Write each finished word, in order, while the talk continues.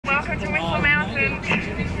welcome to Whistler Mountain.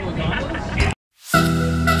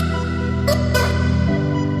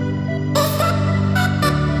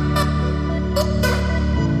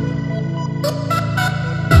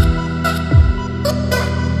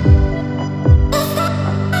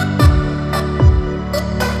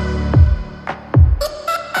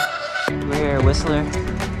 We're here at Whistler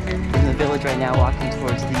in the village right now, walking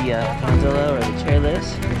towards the gondola or the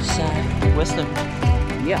chairlifts. Which side? Whistler.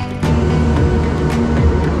 Yeah.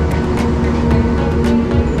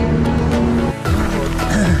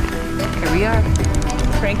 Here we are.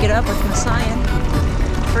 Crank it up with Masayon.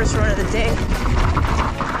 First run of the day.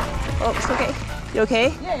 Oh, it's okay. You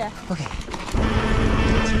okay? Yeah, yeah. Okay.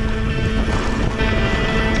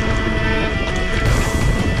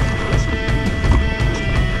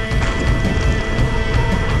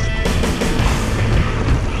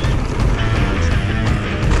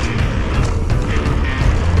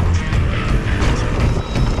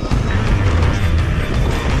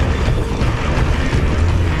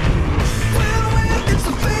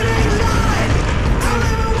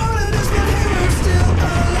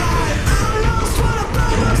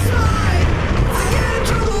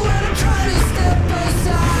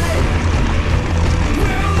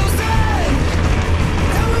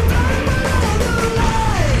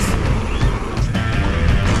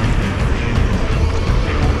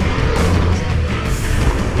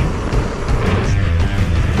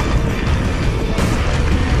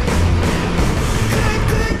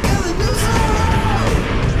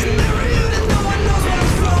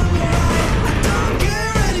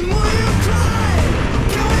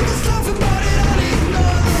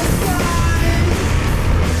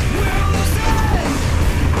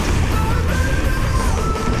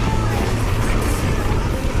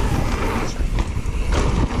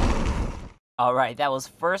 Alright, that was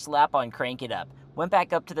first lap on Crank It Up. Went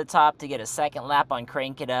back up to the top to get a second lap on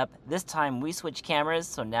Crank It Up. This time we switched cameras,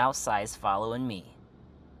 so now Sai's following me.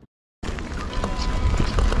 You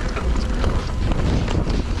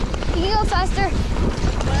can go faster.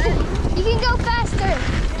 What? You can go faster.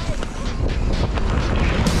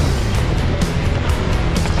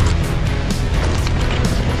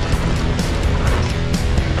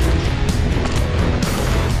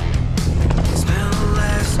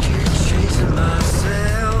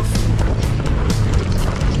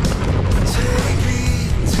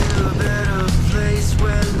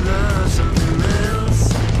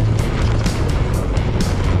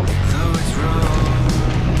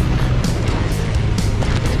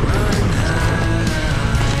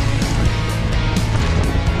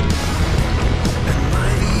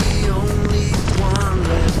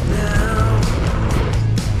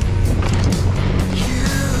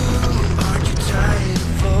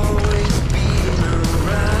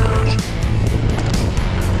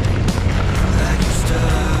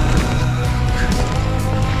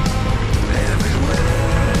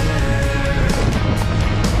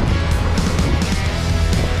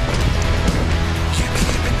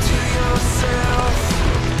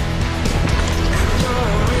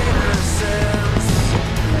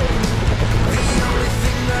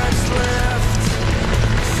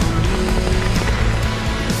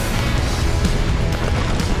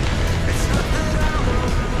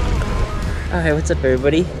 Alright, what's up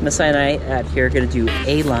everybody? Masayon and I out here are going to do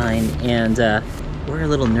A-line, and we're a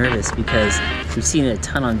little nervous because we've seen it a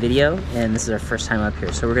ton on video and this is our first time up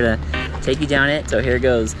here. So we're going to take you down it, so here it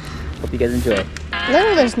goes. Hope you guys enjoy. A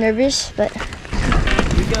little less nervous, but...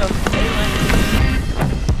 Here we go. A-line.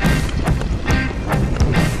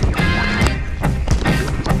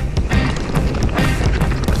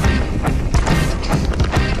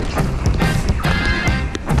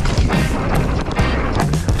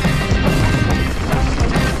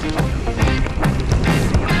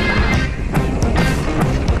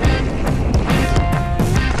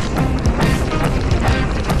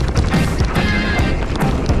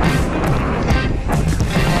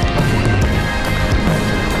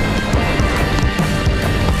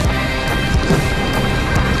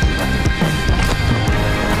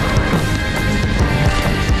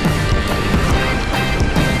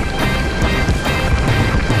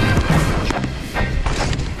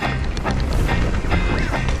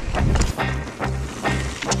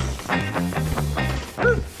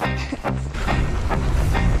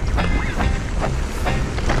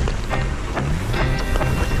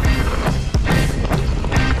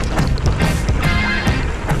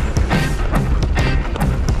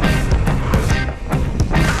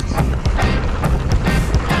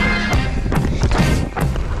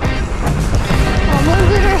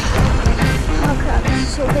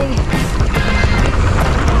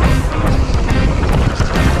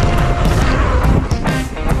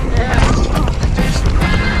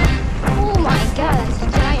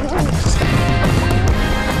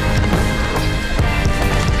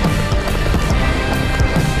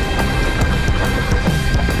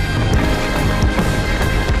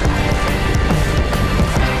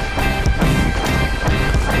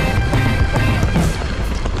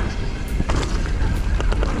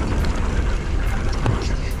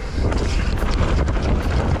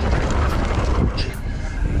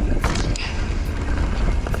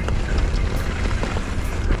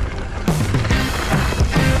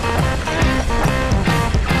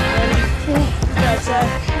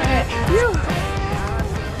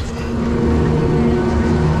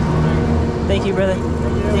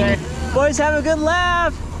 boys, have a good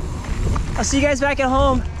laugh. I'll see you guys back at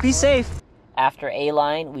home. Be safe. After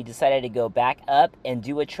A-line, we decided to go back up and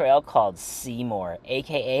do a trail called Seymour,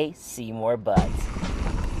 aka Seymour Buds.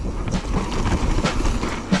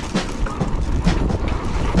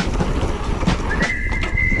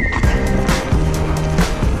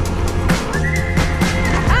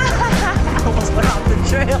 Almost went off the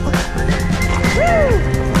trail.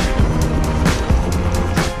 Woo!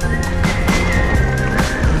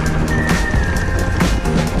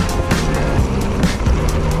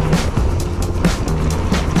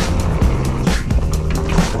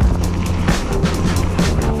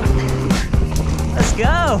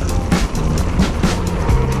 Go!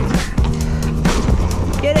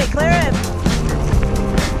 Get it, clear it!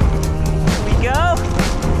 Here we go!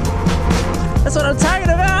 That's what I'm talking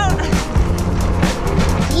about!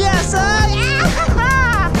 Yes, yeah!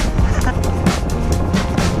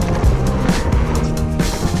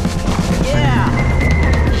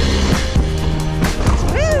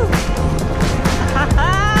 Woo!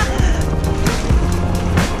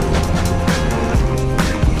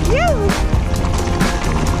 Woo!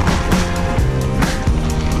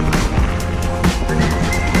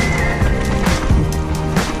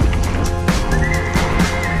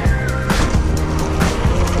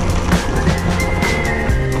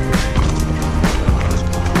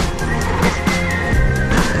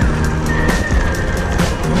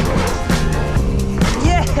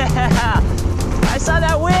 I saw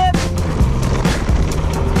that whip!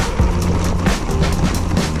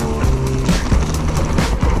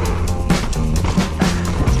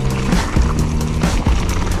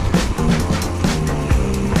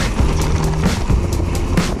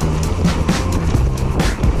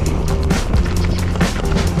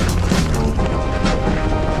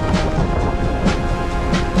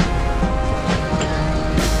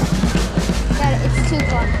 It's too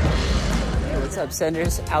far. What's up,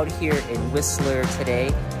 Senders? Out here in Whistler today.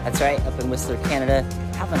 That's right, up in Whistler, Canada.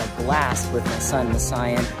 Having a blast with my son,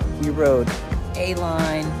 Masayon. We rode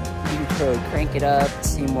A-line, we rode Crank It Up,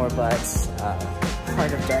 Seymour Butts,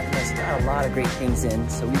 Heart of Darkness. Got a lot of great things in,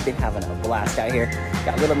 so we've been having a blast out here.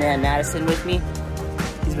 Got little man Madison with me.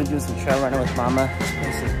 He's been doing some trail running with Mama. This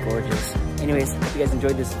place is gorgeous. Anyways, hope you guys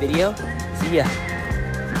enjoyed this video. See ya.